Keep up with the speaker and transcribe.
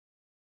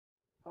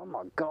Oh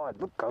my God,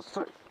 look how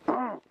sick.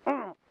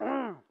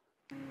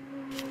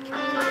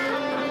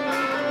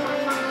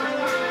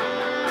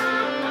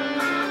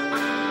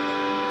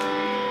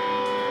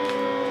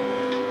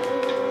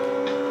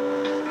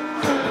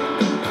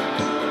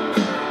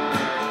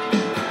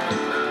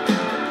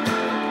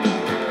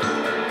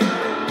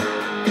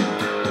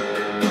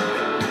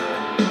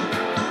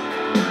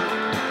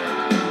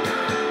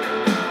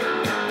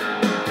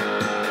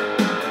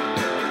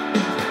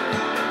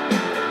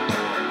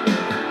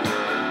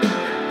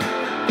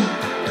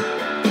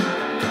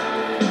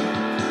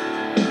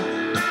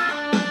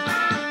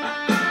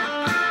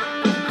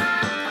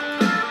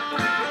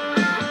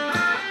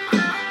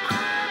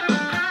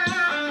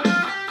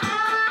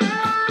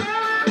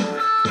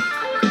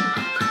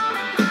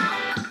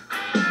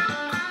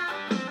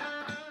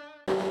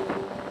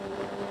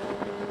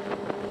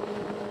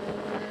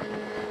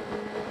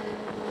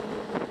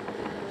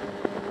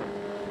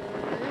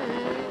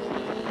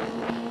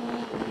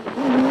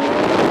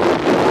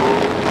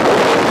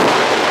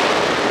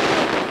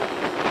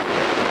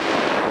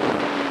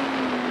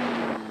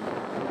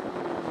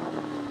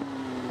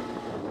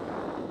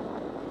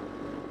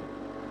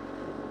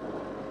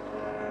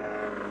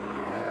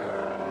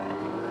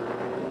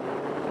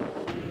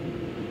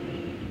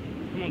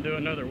 I'm gonna do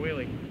another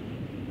wheelie.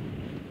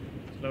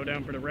 Slow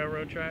down for the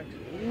railroad tracks.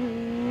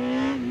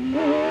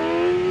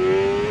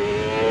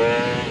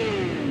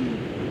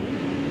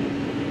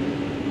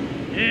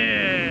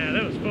 Yeah,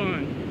 that was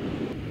fun.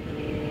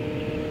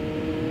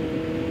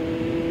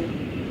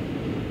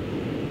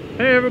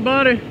 Hey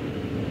everybody,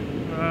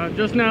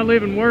 just now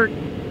leaving work.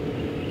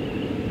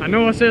 I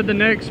know I said the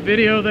next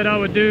video that I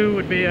would do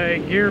would be a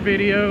gear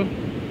video,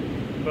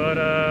 but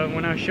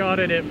when I shot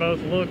it, it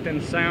both looked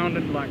and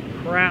sounded like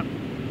crap.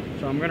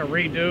 So I'm gonna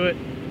redo it,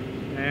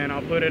 and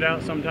I'll put it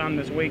out sometime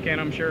this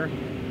weekend, I'm sure.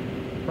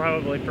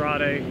 Probably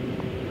Friday.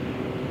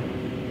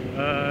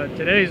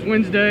 Today's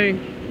Wednesday.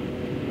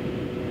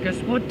 Guess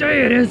what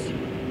day it is?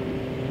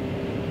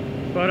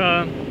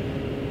 But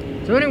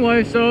so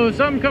anyway, so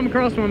something come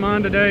across my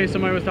mind today.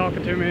 Somebody was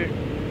talking to me.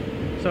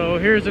 So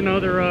here's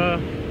another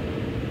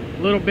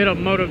little bit of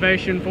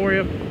motivation for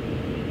you.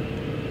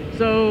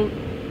 So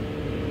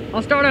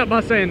I'll start out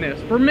by saying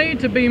this. For me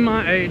to be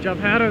my age, I've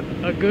had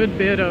a good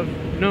bit of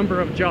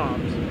number of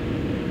jobs.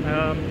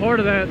 Part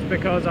of that's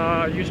because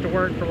I used to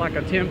work for like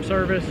a temp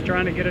service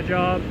trying to get a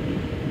job,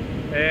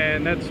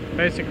 and that's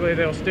basically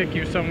they'll stick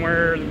you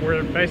somewhere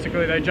where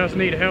basically they just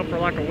need help for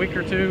like a week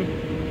or two,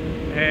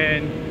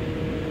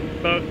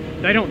 but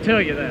they don't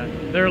tell you that.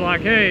 They're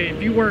like, hey,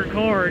 if you work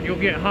hard you'll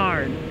get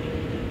hired.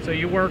 So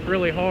you work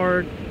really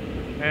hard,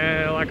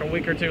 and like a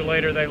week or two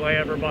later they lay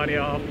everybody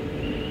off.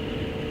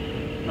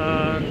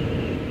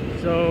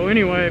 So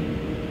anyway,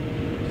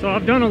 so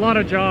I've done a lot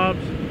of jobs.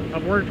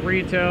 I've worked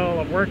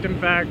retail, I've worked in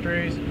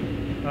factories,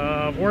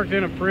 I've worked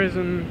in a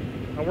prison.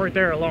 I worked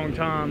there a long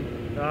time.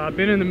 I've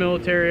been in the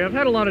military. I've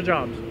had a lot of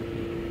jobs.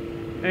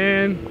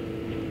 And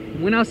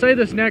when I say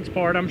this next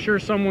part, I'm sure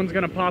someone's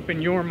gonna pop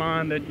in your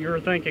mind that you're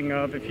thinking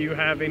of if you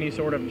have any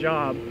sort of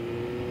job.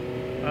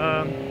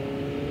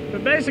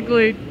 But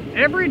basically,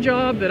 every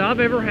job that I've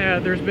ever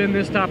had, there's been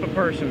this type of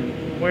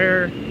person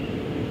where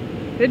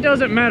it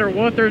doesn't matter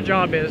what their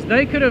job is.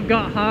 They could have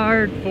got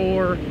hired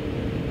for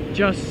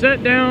just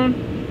sit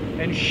down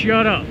and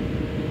shut up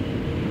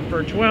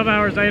for 12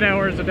 hours, 8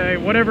 hours a day,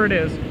 whatever it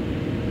is.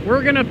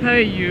 We're gonna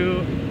pay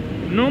you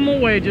normal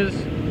wages.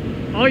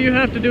 All you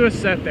have to do is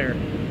sit there.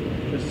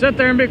 Just sit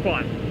there and be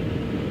quiet.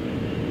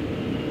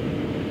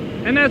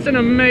 And that's an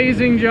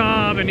amazing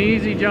job, an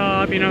easy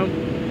job, you know.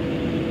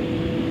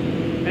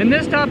 And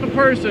this type of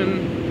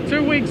person,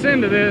 2 weeks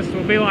into this,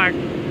 will be like,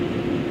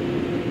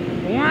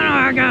 why do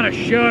I gotta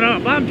shut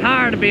up? I'm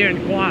tired of being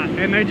quiet.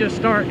 And they just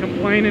start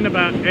complaining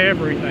about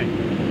everything.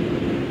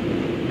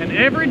 And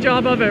every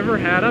job I've ever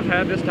had, I've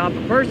had this type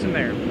of person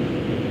there.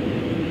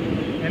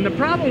 And the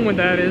problem with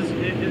that is,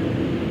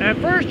 at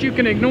first you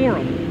can ignore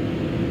them.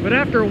 But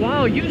after a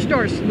while, you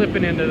start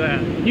slipping into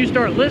that. You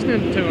start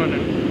listening to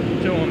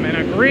them and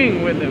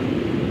agreeing with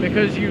them.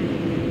 Because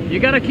you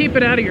gotta keep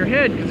it out of your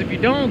head, because if you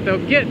don't, they'll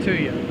get to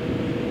you.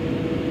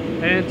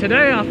 And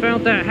today I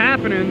found that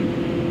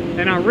happening,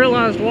 and I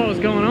realized what was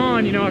going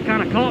on. You know, I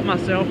kind of caught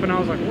myself, and I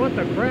was like, what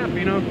the crap,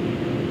 you know?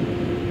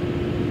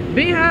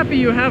 Be happy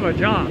you have a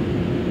job.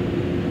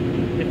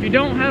 If you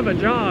don't have a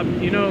job,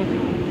 you know,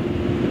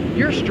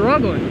 you're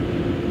struggling.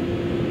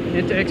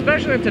 And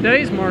especially in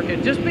today's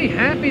market, just be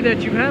happy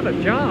that you have a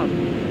job.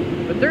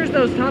 But there's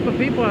those type of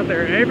people out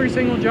there, every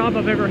single job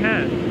I've ever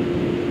had,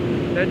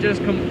 that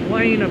just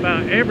complain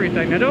about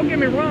everything. Now don't get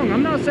me wrong,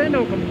 I'm not saying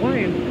don't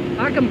complain.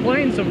 I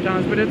complain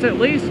sometimes, but it's at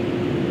least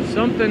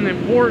something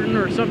important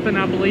or something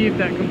I believe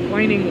that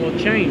complaining will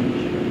change.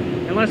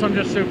 Unless I'm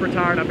just super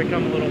tired, I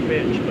become a little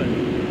bitch. But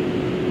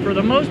for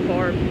the most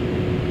part,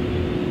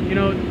 you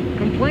know,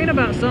 complain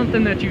about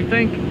something that you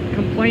think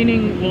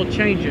complaining will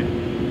change it,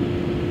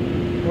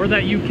 or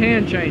that you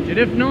can change it.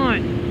 If not,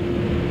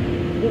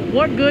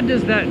 what good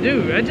does that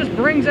do? It just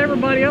brings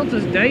everybody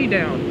else's day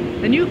down.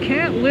 And you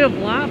can't live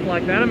life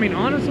like that. I mean,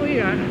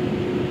 honestly,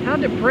 How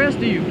depressed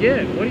do you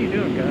get? What are you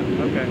doing, guys?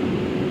 Okay.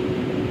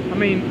 I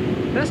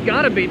mean, that's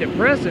gotta be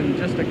depressing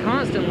just to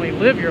constantly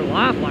live your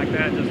life like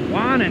that, just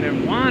whining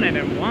and whining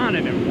and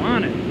whining and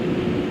whining.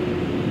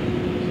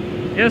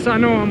 Yes, I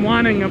know I'm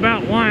whining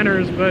about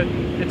whiners, but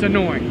it's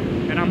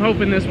annoying. And I'm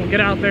hoping this will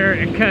get out there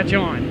and catch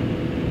on.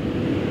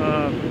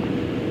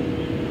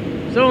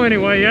 So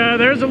anyway, yeah,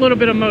 there's a little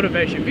bit of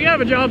motivation. If you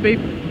have a job, be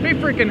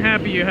freaking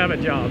happy you have a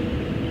job.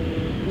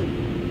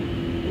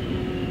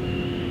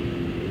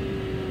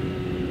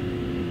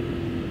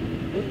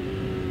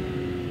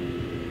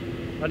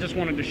 I just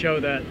wanted to show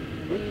that.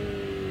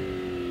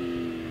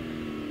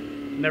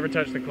 Never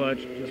touched the clutch.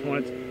 Just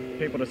wanted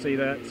people to see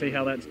that, see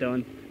how that's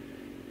done.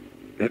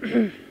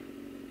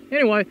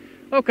 Anyway,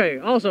 okay,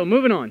 also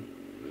moving on.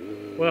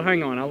 Well,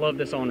 hang on, I love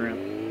this on-ramp.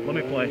 Let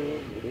me play.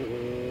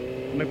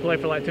 Let me play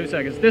for like 2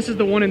 seconds. This is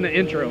the one in the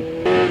intro.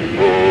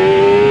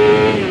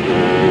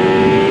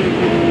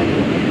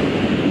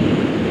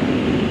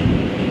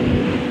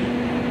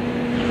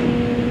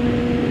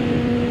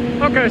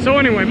 Okay, so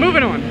anyway,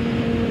 moving on.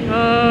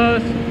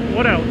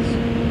 What else?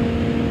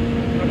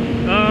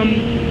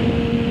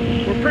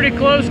 We're pretty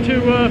close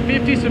to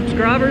 50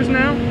 subscribers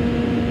now,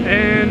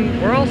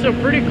 and we're also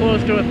pretty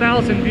close to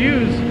 1,000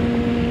 views.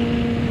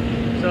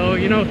 So,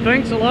 you know,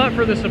 thanks a lot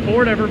for the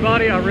support,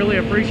 everybody. I really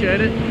appreciate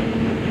it.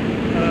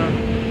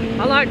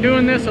 I like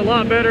doing this a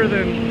lot better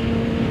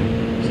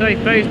than, say,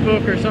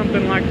 Facebook or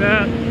something like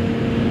that.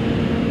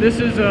 This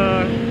is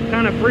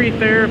kind of free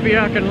therapy.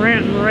 I can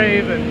rant and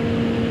rave,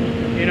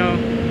 and, you know,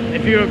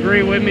 if you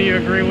agree with me, you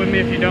agree with me.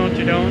 If you don't,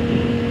 you don't.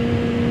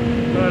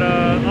 But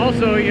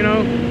also, you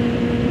know,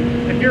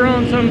 if you're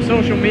on some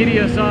social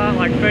media site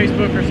like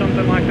Facebook or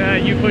something like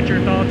that, you put your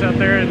thoughts out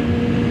there,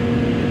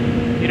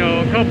 and, you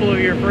know, a couple of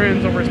your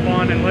friends will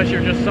respond, unless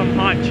you're just some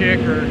hot chick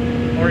or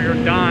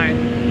you're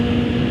dying.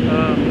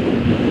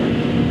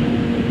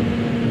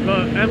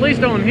 But at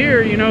least on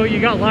here, you know, you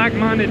got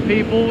like-minded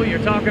people. You're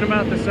talking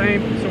about the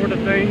same sort of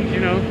things, you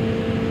know.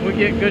 We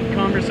get good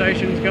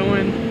conversations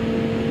going.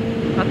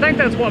 I think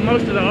that's what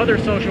most of the other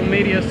social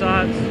media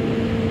sites,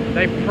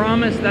 they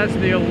promise, that's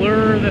the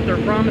allure that they're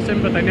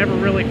promising, but they never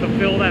really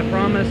fulfill that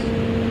promise.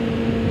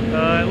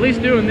 At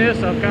least doing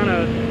this, I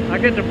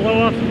get to blow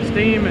off some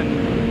steam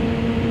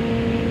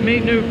and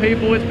meet new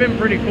people. It's been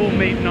pretty cool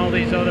meeting all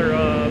these other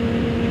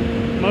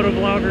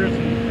motovloggers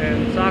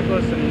and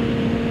cyclists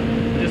and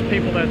just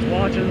people that's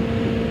watching.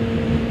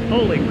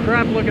 Holy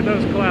crap, look at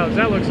those clouds.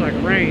 That looks like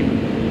rain.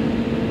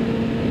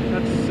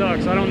 That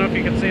sucks. I don't know if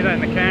you can see that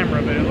in the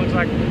camera, but it looks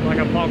like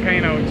a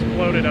volcano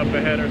exploded up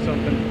ahead or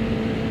something.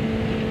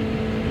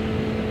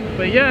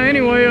 But yeah,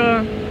 anyway,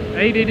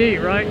 ADD,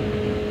 right?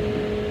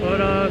 But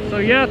so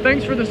yeah,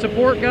 thanks for the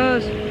support,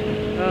 guys.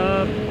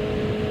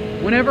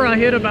 Whenever I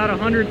hit about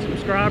 100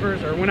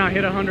 subscribers, or when I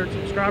hit 100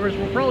 subscribers,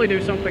 we'll probably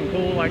do something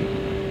cool, like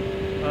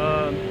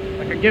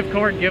a gift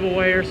card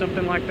giveaway or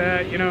something like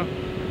that, you know.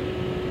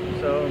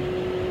 So,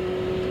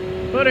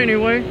 but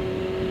anyway,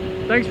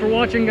 thanks for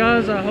watching,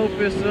 guys. I hope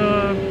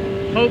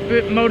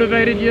it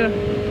motivated you.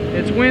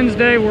 It's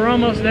Wednesday. We're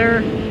almost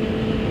there.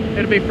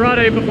 It'll be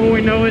Friday before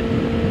we know it.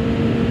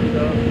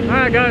 So, all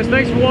right, guys.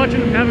 Thanks for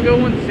watching. Have a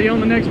good one. See you on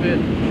the next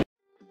vid.